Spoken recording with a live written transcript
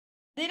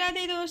राधे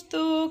राधे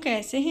दोस्तों,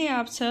 कैसे हैं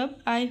आप सब।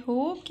 आई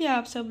होप कि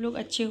आप सब लोग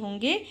अच्छे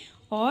होंगे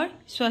और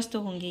स्वस्थ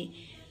होंगे।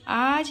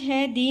 आज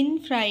है दिन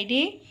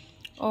फ्राइडे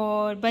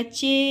और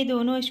बच्चे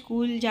दोनों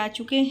स्कूल जा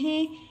चुके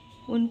हैं।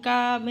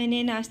 उनका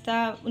मैंने नाश्ता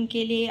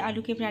उनके लिए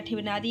आलू के पराठे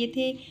बना दिए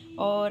थे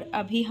और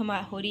अभी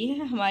हो रही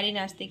है हमारे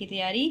नाश्ते की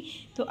तैयारी।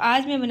 तो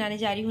आज मैं बनाने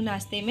जा रही हूँ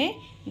नाश्ते में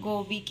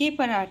गोभी के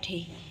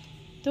पराठे।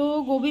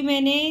 तो गोभी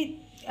मैंने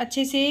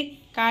अच्छे से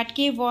काट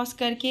के वॉश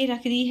करके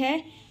रख दी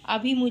है।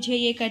 अभी मुझे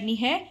ये करनी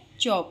है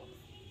चॉप।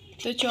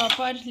 तो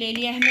चॉपर ले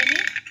लिया है मैंने।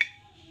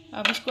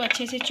 अब इसको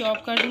अच्छे से चॉप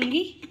कर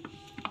दूंगी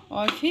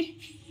और फिर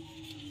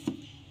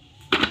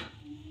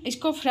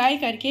इसको फ्राई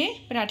करके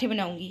पराठे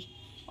बनाऊंगी।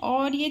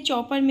 और ये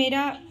चॉपर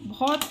मेरा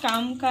बहुत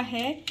काम का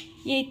है,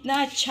 ये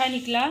इतना अच्छा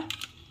निकला।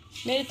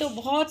 मेरे तो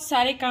बहुत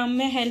सारे काम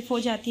में हेल्प हो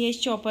जाती है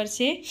इस चॉपर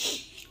से।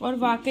 और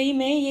वाकई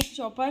में ये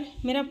चॉपर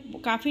मेरा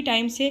काफ़ी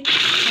टाइम से है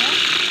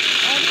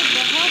और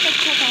ये बहुत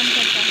अच्छा काम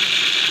करता है।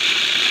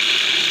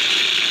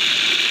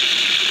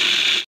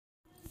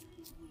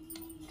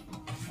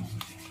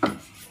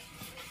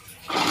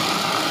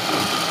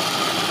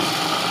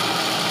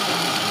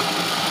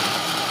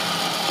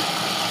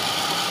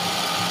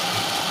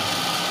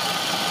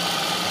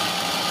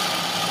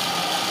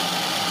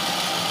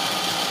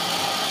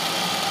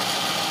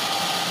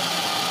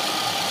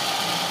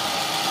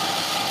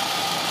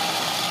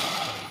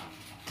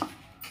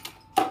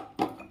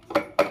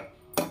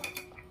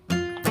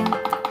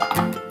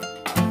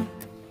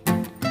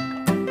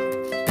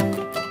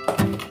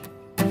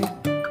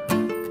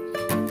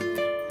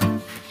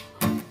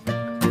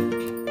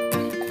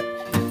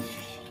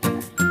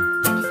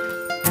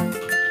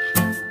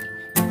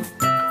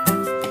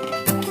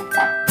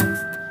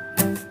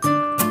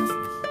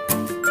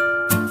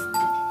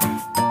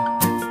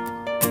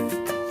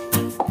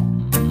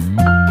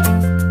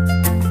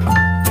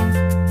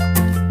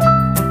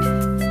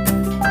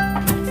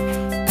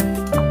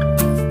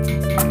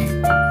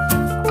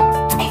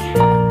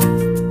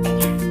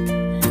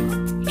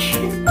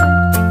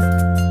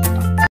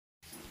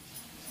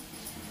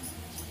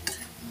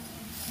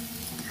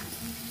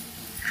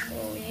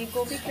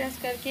 गोभी क्रश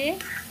करके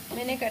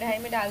मैंने कढ़ाई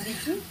में डाल दी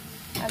थी।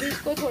 अभी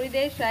इसको थोड़ी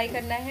देर फ्राई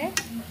करना है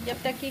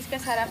जब तक कि इसका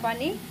सारा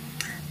पानी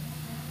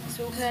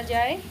सूख ना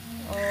जाए।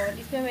 और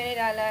इसमें मैंने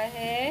डाला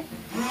है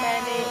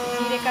पहले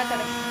जीरे का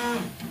तड़का।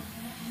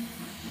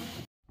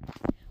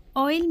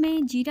 ऑयल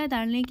में जीरा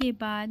डालने के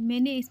बाद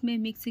मैंने इसमें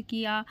मिक्स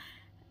किया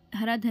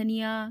हरा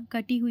धनिया,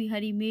 कटी हुई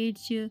हरी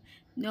मिर्च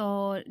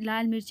और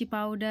लाल मिर्ची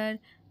पाउडर,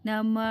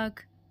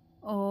 नमक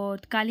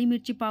और काली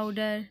मिर्ची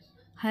पाउडर,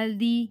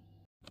 हल्दी।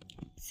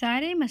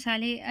 सारे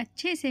मसाले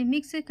अच्छे से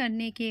मिक्स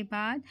करने के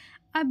बाद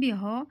अब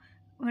यह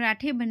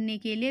पराठे बनने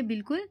के लिए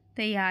बिल्कुल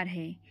तैयार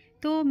है।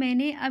 तो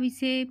मैंने अब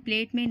इसे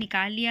प्लेट में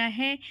निकाल लिया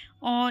है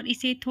और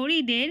इसे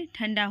थोड़ी देर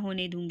ठंडा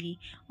होने दूंगी।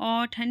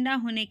 और ठंडा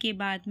होने के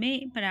बाद मैं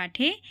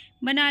पराठे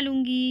बना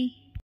लूँगी।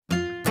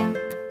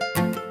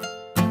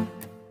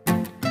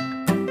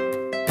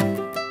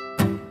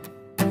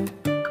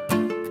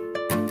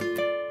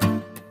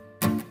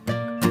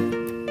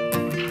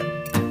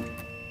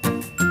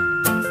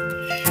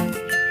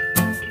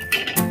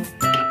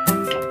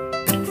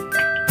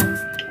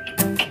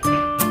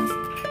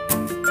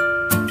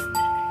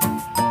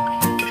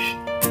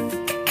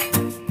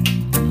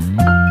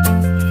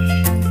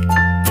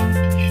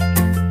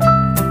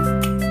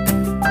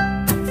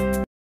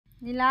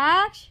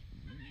 नीलाक्ष,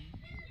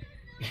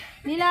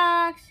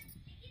 नीलाक्ष,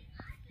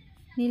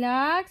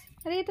 नीलाक्ष,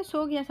 अरे ये तो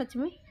सो गया। सच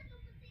में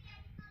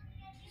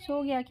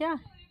सो गया क्या?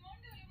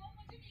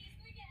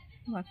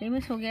 वाकई में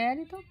सो गया यार।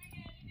 ये तो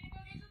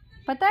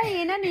पता है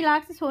ये ना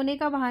नीलाक्ष सोने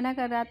का बहाना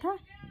कर रहा था।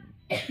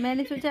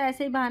 मैंने सोचा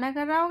ऐसे ही बहाना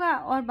कर रहा होगा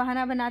और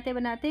बहाना बनाते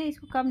बनाते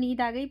इसको कब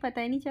नींद आ गई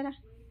पता ही नहीं चला।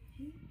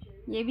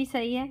 ये भी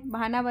सही है,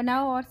 बहाना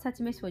बनाओ और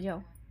सच में सो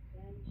जाओ।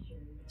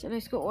 चलो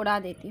इसको उड़ा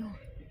देती हूँ।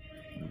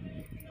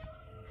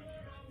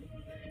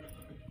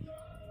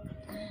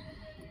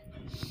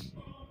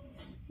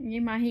 ये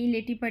माही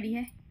लेटी पड़ी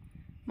है।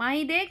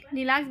 माही देख,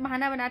 नीलाक्ष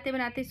बहाना बनाते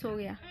बनाते सो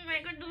गया। मेरे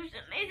को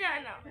ट्यूशन नहीं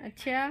जाना।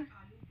 अच्छा,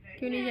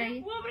 क्यों नहीं जाएगी?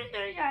 वो अपने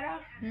तरह जा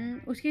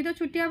रहा। उसकी तो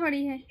छुट्टियां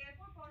पड़ी हैं।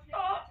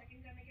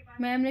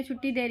 मैम ने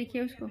छुट्टी दे रखी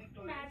है उसको।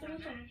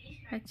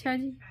 अच्छा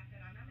जी,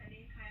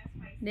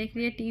 देख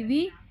रही है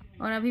टीवी।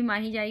 और अभी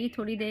माही जाएगी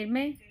थोड़ी देर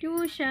में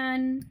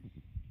ट्यूशन।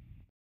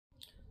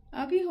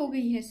 अभी हो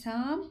गई है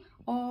शाम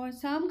और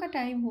शाम का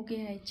टाइम हो गया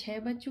है, 6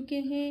 बज चुके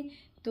हैं।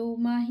 तो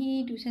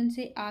माही ट्यूशन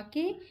से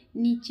आके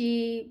नीचे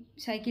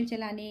साइकिल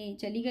चलाने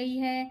चली गई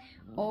है।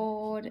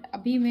 और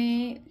अभी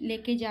मैं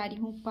लेके जा रही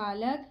हूँ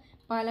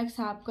पालक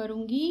साफ़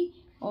करूँगी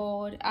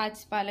और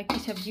आज पालक की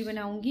सब्ज़ी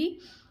बनाऊँगी।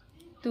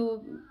 तो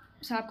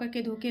साफ़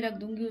करके धो के रख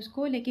दूँगी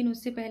उसको। लेकिन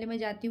उससे पहले मैं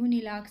जाती हूँ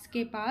नीलाक्ष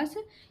के पास,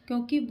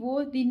 क्योंकि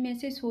वो दिन में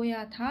से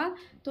सोया था।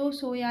 तो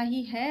सोया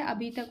ही है,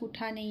 अभी तक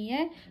उठा नहीं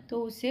है,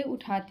 तो उसे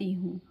उठाती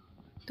हूँ।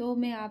 तो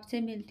मैं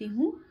आपसे मिलती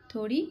हूँ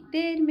थोड़ी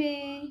देर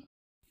में।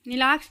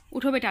 नीलाक्ष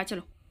उठो बेटा,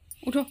 चलो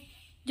उठो,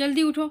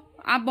 जल्दी उठो,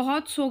 आप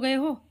बहुत सो गए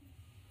हो।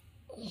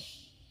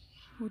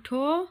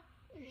 उठो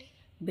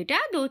बेटा,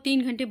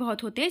 2-3 घंटे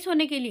बहुत होते हैं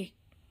सोने के लिए।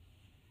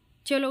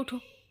 चलो उठो,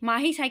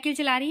 माही साइकिल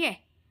चला रही है।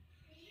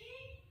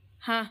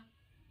 हाँ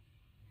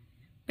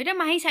बेटा,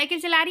 माही साइकिल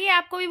चला रही है,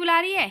 आपको भी बुला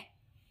रही है।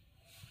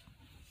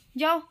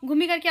 जाओ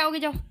घूमी करके आओगे,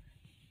 जाओ।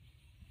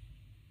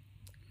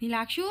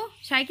 नीलाक्षु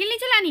साइकिल नहीं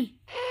चलानी?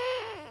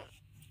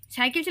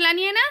 साइकिल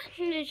चलानी है ना?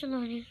 नहीं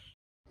चलानी।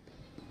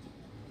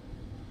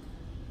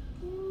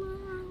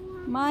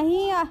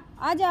 माही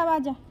आ जाओ,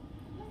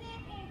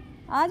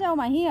 आ जाओ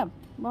माही, अब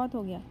बहुत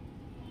हो गया।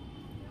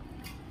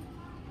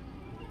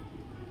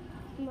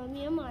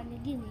 मम्मी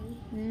मानेगी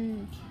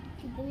नहीं।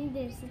 कितनी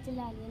देर से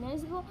चला लिया ना,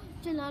 इसको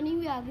चलानी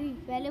भी आ गई।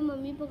 पहले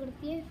मम्मी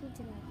पकड़ती है फिर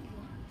चलाती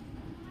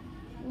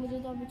है, मुझे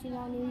तो अभी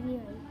चलानी भी नहीं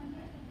आई।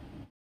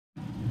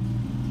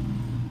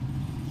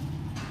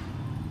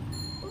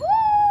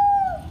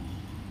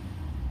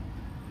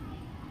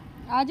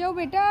 आ जाओ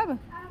बेटा अब।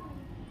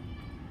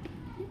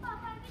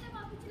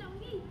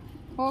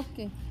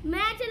 ओके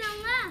मैं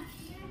चलाऊंगा।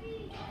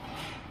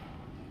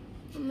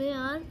 मैं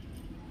यार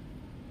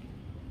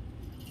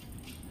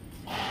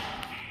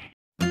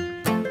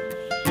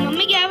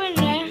मम्मी क्या बन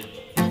रहा है?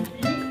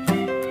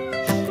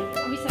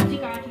 अभी सब्जी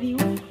काट रही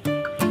हूँ।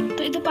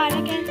 तो ये तो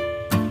पालक है।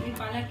 ये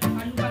पालक,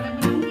 आलू पालक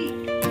बनाऊंगी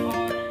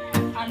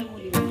और आलू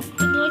गोली बनाऊंगी।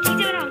 तो दो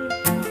चीजें बनाऊंगी।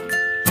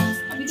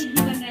 अभी तो घी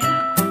बन रहा है ना।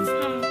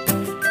 हाँ।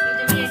 तो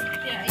जब ये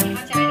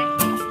यहाँ चाय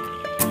रखती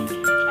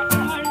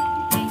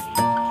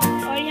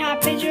और यहाँ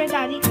पे जो है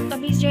दादी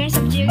कभी जो है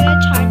सब्जी वगैरह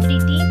छाट दी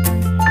थी,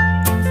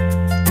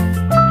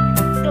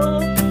 तो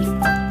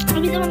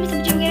अभी तो मम्मी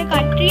सब्जी वगैरह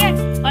काट रही है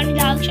और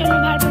नीलाक्षर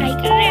में बाहर पढ़ाई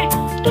कर रहे हैं।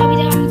 तो अभी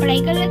जब हम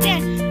पढ़ाई कर लेते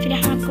हैं फिर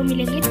हम आपको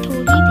मिलेंगे थोड़ी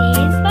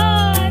देर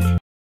बाद।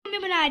 मम्मी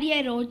बना रही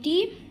है रोटी,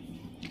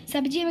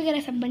 सब्जी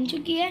वगैरह सब बन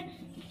चुकी है।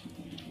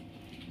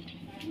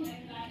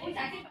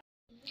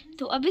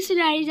 तो अभी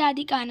सुला रही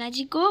दादी कान्हा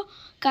जी को।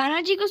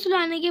 कान्हा जी को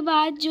सुलाने के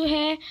बाद जो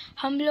है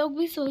हम लोग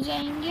भी सो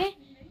जाएंगे।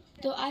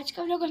 तो आज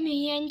का व्लॉग हम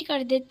यहीं एंड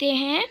कर देते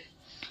हैं।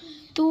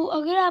 तो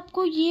अगर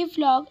आपको ये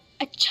व्लॉग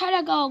अच्छा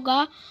लगा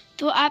होगा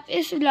तो आप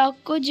इस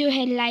व्लॉग को जो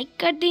है लाइक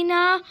कर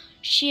देना,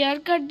 शेयर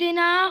कर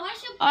देना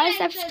और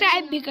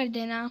सब्सक्राइब भी कर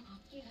देना।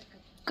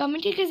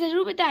 कमेंट करके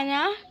ज़रूर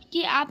बताना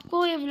कि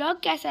आपको ये व्लॉग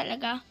कैसा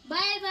लगा।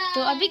 Bye bye.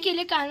 तो अभी के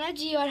लिए कान्हा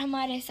जी और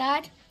हमारे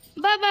साथ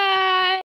बाय बाय।